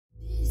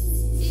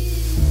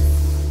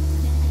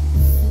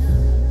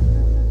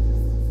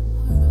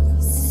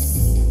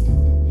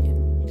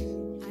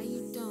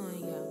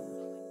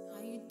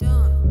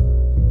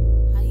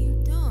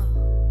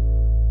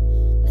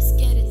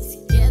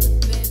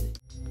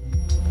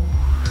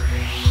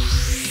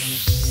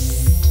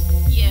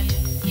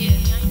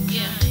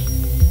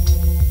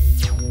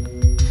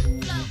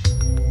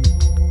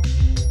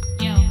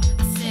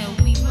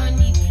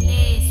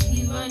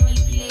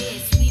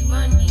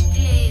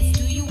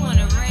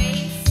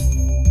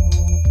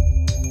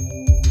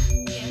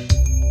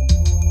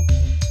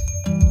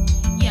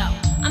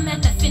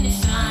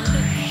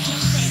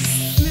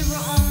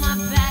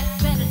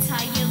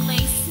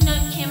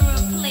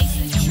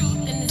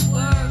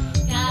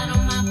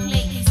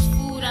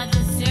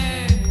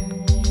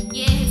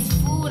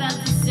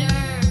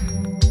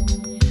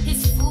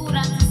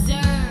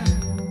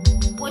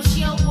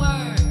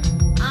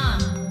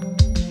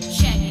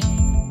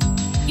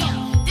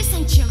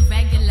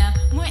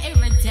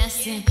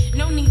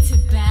to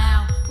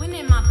bow when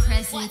in my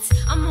presence.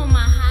 I'm on my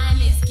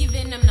highness,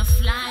 giving them the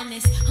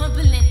flyness. Humble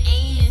and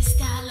aiming,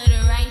 style of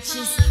the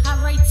righteous.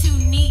 I write too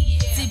neat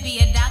to be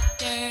a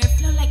doctor.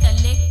 Flow like a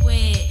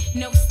liquid,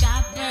 no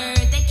stopper.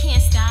 They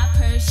can't stop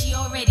her, she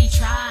already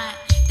tried.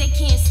 They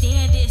can't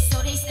stand it,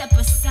 so they step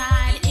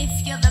aside.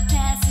 If you're the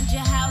passenger,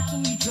 how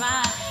can you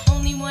drive?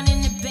 Only one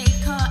in the bay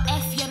car,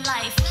 F your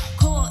life.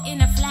 Caught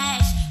in a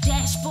flash,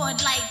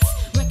 dashboard lights.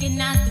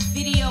 Recognize the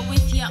video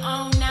with your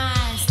own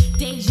eyes.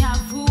 Deja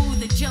vu,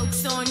 the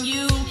joke's on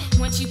you.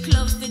 Once you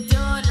close the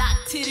door,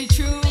 locked to the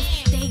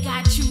truth. They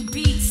got you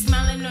beat,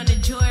 smiling on the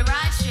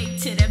joyride. Straight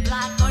to the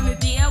block on the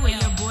deal where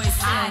your boys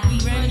said, we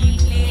run you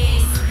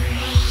place.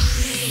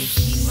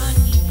 We run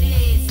you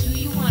place. Do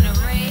you wanna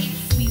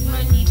race? We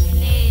run you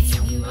place.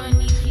 We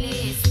run you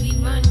place. We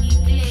run you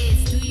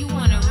place. Do you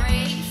wanna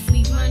race?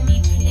 We run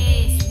you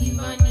place. We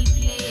run you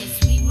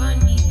place. We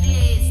run you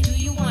place. Do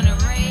you wanna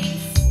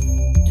race?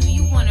 Do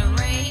you wanna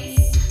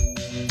race?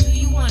 Do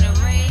you wanna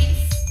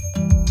race?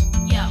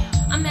 Yo,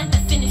 I'm at the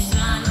finish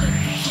line. Look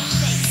at your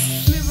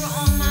face. Mirror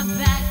on my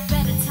back,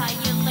 better tie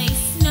your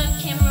lace. None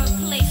can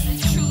replace the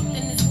truth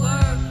in His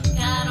word.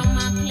 God on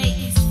my plate,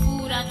 His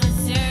food I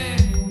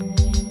deserve.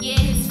 Yeah,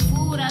 His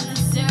food I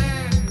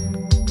deserve.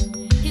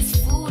 His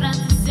food I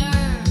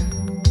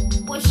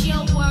deserve. What's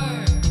your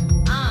word?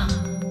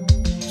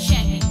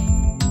 Check it.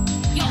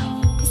 Yo,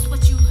 it's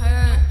what you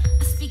heard.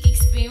 I speak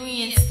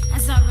experience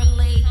as I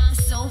relate. A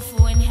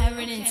soulful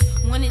inheritance.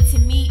 Wanted to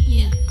meet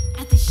me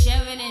at the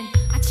Sheridan.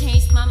 I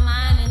changed my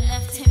mind and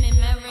left him in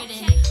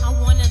Meriden. I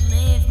wanna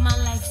live my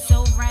life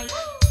so right.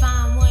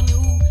 Find one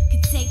who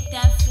could take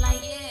that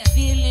flight.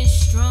 Feeling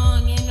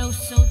strong and oh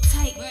so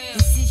tight.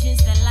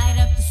 Decisions that light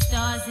up the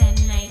stars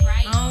at night.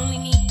 I only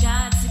need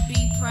God to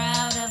be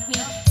proud of me.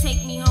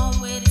 Take me home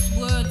where this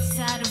world is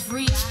out of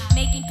reach.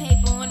 Making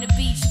paper on the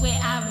beach where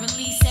I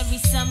release every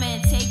summer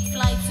and take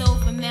flights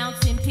over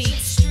mountain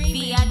peaks.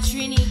 Be our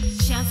Trini,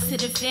 shouts to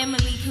the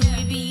family. Could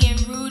we be